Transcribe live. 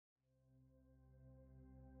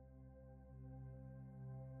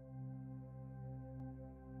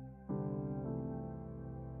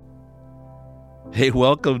Hey,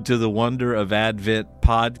 welcome to the Wonder of Advent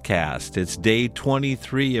podcast. It's day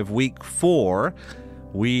 23 of week 4.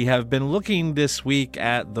 We have been looking this week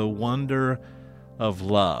at the wonder of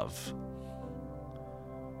love.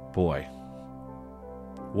 Boy,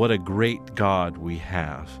 what a great God we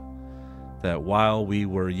have, that while we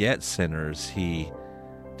were yet sinners, He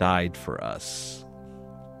died for us.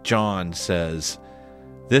 John says,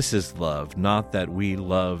 "This is love, not that we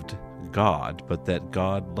loved God, but that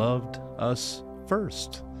God loved us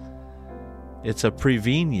first." It's a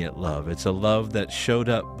prevenient love. It's a love that showed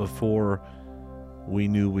up before we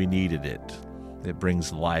knew we needed it. It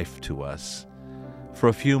brings life to us. For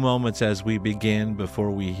a few moments as we begin,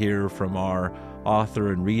 before we hear from our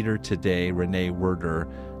author and reader today, Ranee Werder,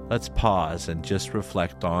 let's pause and just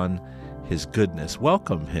reflect on His goodness.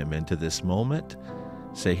 Welcome Him into this moment.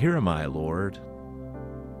 Say, "Here am I, Lord."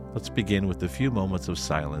 Let's begin with a few moments of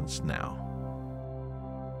silence now.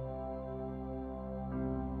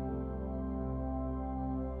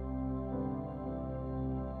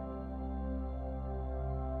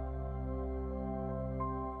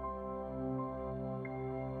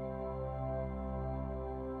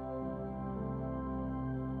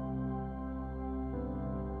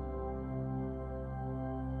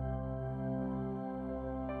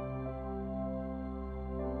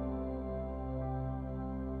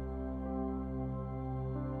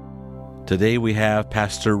 Today we have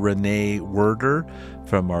Pastor Ranee Werder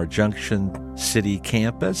from our Junction City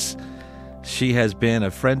campus. She has been a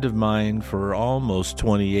friend of mine for almost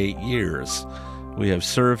 28 years. We have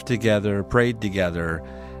served together, prayed together,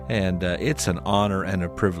 and it's an honor and a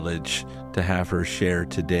privilege to have her share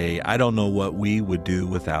today. I don't know what we would do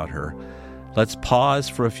without her. Let's pause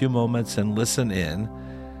for a few moments and listen in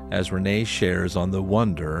as Ranee shares on the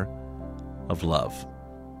wonder of love.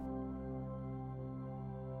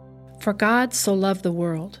 For God so loved the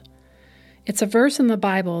world. It's a verse in the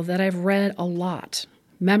Bible that I've read a lot,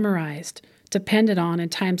 memorized, depended on in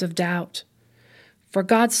times of doubt. For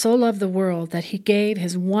God so loved the world that He gave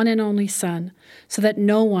His one and only Son so that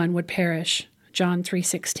no one would perish. John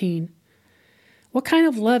 3:16. What kind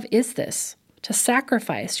of love is this? To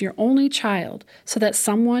sacrifice your only child so that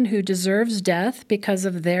someone who deserves death because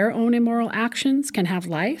of their own immoral actions can have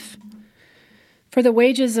life? For the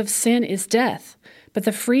wages of sin is death, but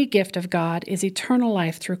the free gift of God is eternal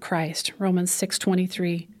life through Christ, Romans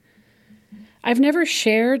 6:23. I've never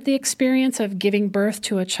shared the experience of giving birth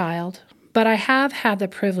to a child, but I have had the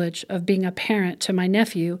privilege of being a parent to my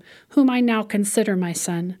nephew, whom I now consider my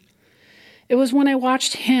son. It was when I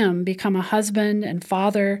watched him become a husband and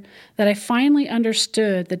father that I finally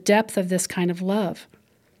understood the depth of this kind of love.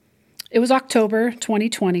 It was October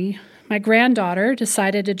 2020. My granddaughter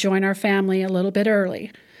decided to join our family a little bit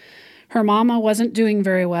early. Her mama wasn't doing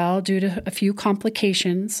very well due to a few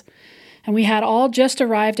complications, and we had all just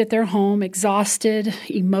arrived at their home, exhausted,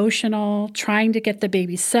 emotional, trying to get the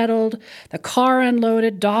baby settled, the car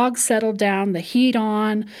unloaded, dogs settled down, the heat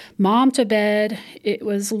on, mom to bed. It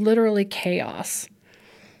was literally chaos.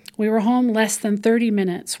 We were home less than 30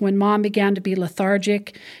 minutes when mom began to be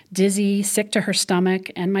lethargic, dizzy, sick to her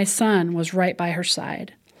stomach, and my son was right by her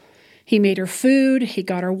side. He made her food, he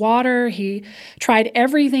got her water, he tried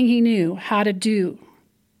everything he knew how to do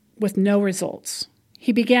with no results.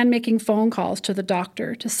 He began making phone calls to the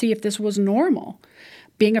doctor to see if this was normal.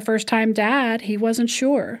 Being a first-time dad, he wasn't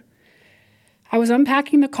sure. I was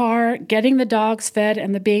unpacking the car, getting the dogs fed,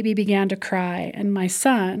 and the baby began to cry. And my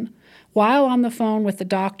son, while on the phone with the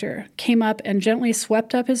doctor, came up and gently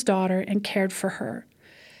swept up his daughter and cared for her.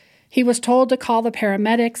 He was told to call the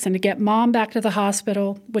paramedics and to get mom back to the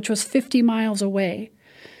hospital, which was 50 miles away.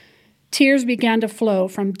 Tears began to flow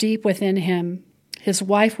from deep within him. His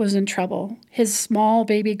wife was in trouble, his small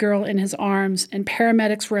baby girl in his arms, and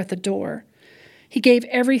paramedics were at the door. He gave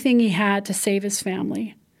everything he had to save his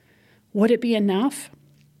family. Would it be enough?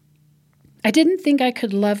 I didn't think I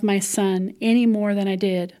could love my son any more than I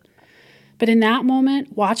did. But in that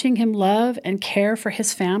moment, watching him love and care for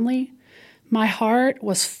his family, my heart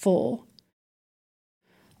was full.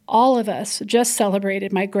 All of us just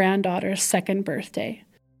celebrated my granddaughter's 2nd birthday.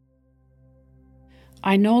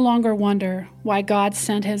 I no longer wonder why God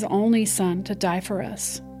sent His only Son to die for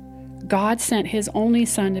us. God sent His only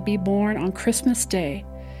Son to be born on Christmas Day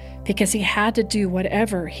because He had to do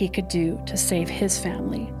whatever He could do to save His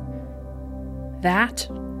family. That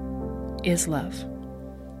is love.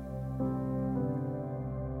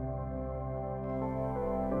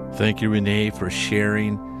 Thank you, Ranee, for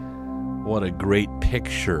sharing. What a great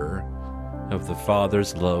picture of the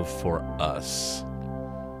Father's love for us.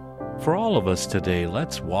 For all of us today,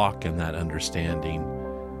 let's walk in that understanding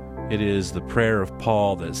It is the prayer of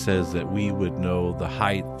Paul that says that we would know the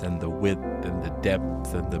height and the width and the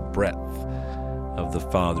depth and the breadth of the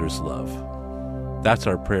Father's love. That's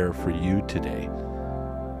our prayer for you today.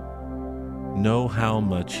 Know how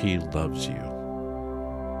much He loves you.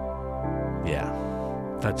 Yeah,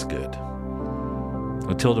 that's good.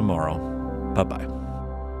 Until tomorrow, bye-bye.